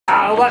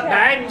Albert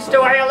Bense to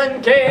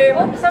Ireland came,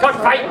 cause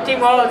fighting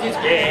was his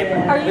game.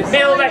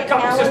 Milbeck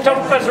comes as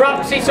tough as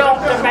rocks, he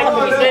sought to make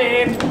his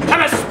name.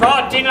 I'm a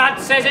sporting lad,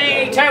 says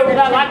he, to the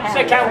lads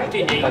of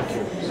County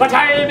Meath. But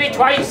I'll be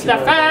twice the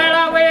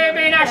fella with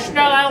me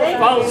national health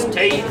false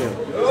teeth.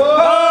 Oh,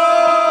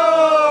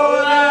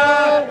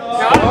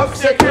 the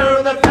Hawkswell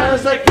crew, the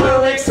fellas that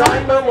flew,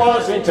 excitement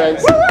was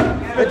intense.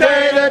 The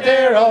day the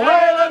dear old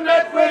Ireland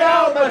met with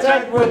Albert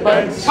Edward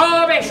Bense.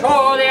 Oh, be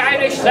sure, the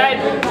Irish said,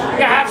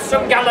 you have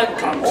some gallant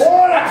cocks.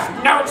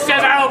 No,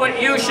 says Albert,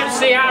 you should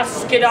see our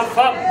skid of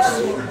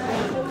fox.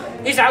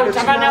 He's out of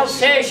an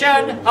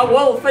Alsatian, a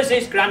wolf as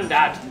his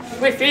grandad.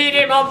 We feed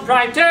him on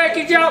prime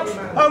turkey chops,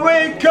 and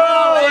we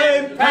call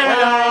him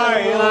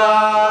Pennine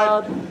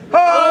Lad. Oh,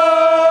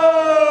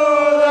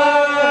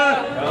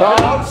 the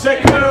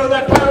Hawkswell crew,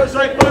 the fellas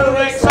like blue,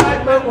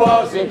 excitement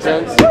was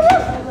intense.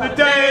 The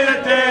day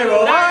the dear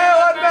old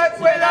Ireland met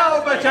with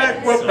Albert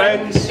Edward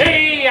Bense.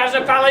 He has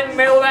a pal in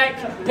Milbeck,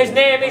 his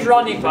name is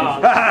Ronnie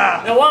Pond.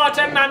 The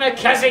waterman of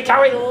Keswick,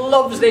 how he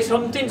loves this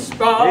hunting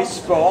sport.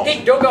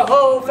 He dug a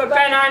hole for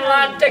Pennine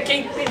Lad to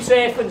keep him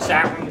safe and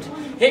sound.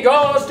 He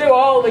goes to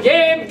all the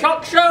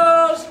gamecock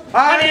shows,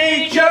 and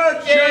he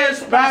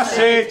judges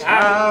basset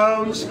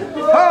hounds.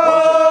 Oh,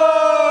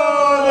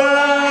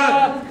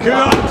 the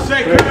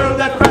Hawkswell crew,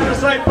 the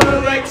fellas like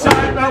blue,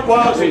 excitement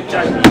was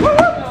intense.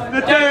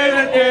 The day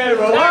the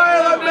dear old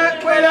Ireland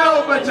met with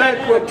Albert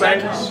Edward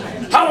Bense.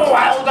 Oh,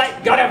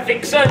 Albert got a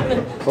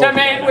vixen to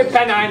mate with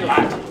Pennine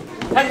Lad.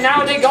 And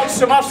now they got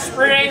some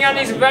offspring and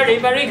he's very,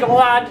 very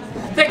glad.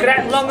 They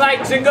get long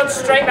legs and good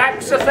straight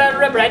backs of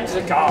thoroughbreds,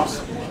 of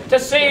course. To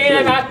see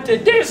them at a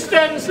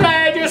distance,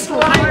 they're just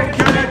like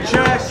a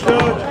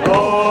chestnut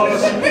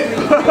horse.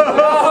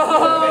 Oh,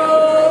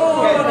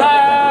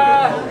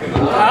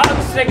 the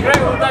Hawkswell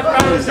crew, the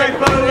fellas like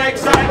blue,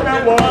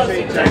 excitement was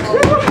intense.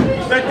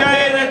 The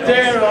day the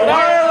dear old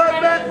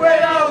Ireland met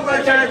with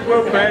Albert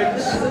Edward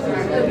Bense.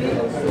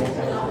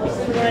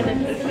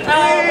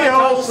 He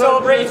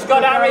also breeds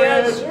good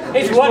harriers,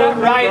 he's won a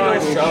bridal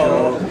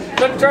show.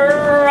 The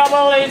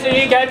trouble is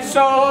he gets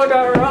so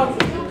rough,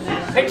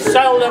 it's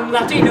seldom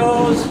that he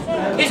knows.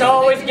 He's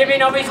always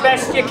giving of his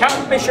best, you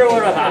can't be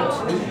sure of that.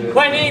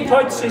 When he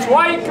puts his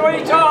white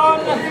coat on,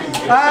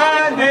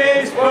 and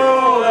his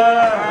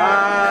bowler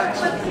hat.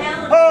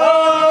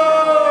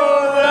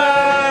 Oh,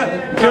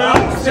 the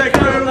Hawkswell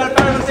crew, the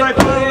fellas like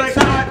blue,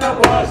 excitement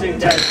was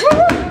intense.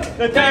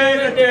 The day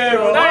the dear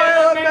old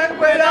Ireland met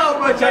with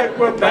Albert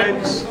Edward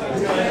Bense.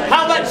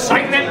 Albert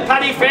sang them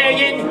Paddy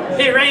Fagan,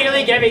 he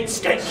really gave it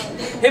stick.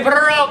 He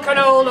broke an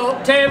old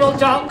oak table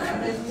top,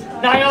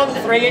 nigh on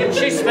 3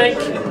 inches thick.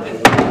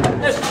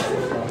 The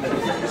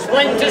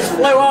splinters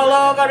flew all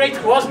over, it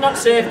was not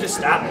safe to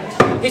stand.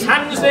 His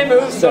hands they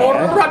moved so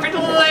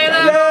rapidly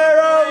there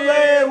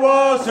only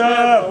was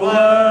a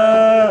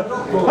blur.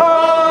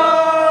 Oh,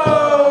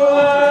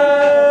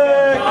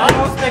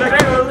 the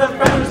crew, the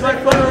fellas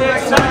like blue, the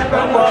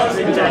excitement was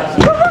intense.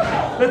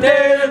 The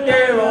day the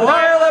dear old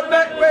Ireland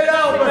met with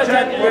Albert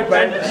Edward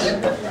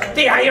Bense.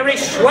 The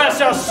Irish were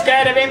so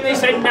scared of him, they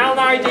said, now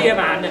my dear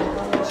man,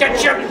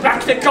 get your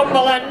back to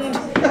Cumberland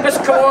as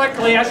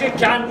quickly as you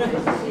can.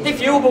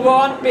 If you go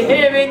on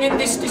behaving in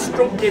this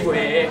destructive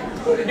way,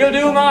 you'll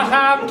do more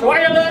harm to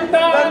Ireland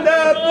than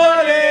the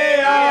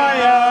bloody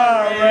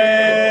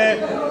IRA.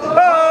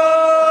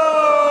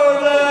 Oh,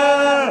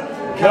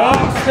 the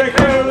Hawkswell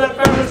crew, the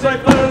fellas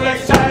like blue,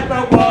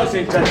 excitement was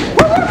intense.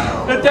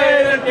 The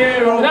day the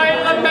dear old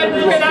Ireland met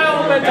with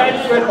Albert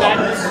Edward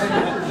Bense.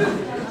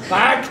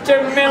 Back to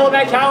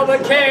Milbeck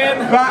Albert came,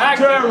 back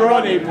to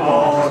Ronnie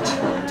Port,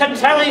 to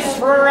tell his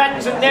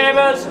friends and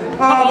neighbours of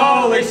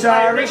all this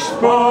Irish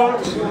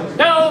sport.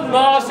 No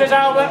more, says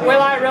Albert, will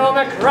I roam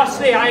across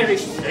the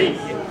Irish sea.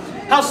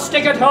 I'll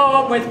stick at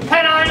home with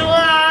Pennine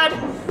Lad.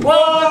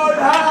 Whoa!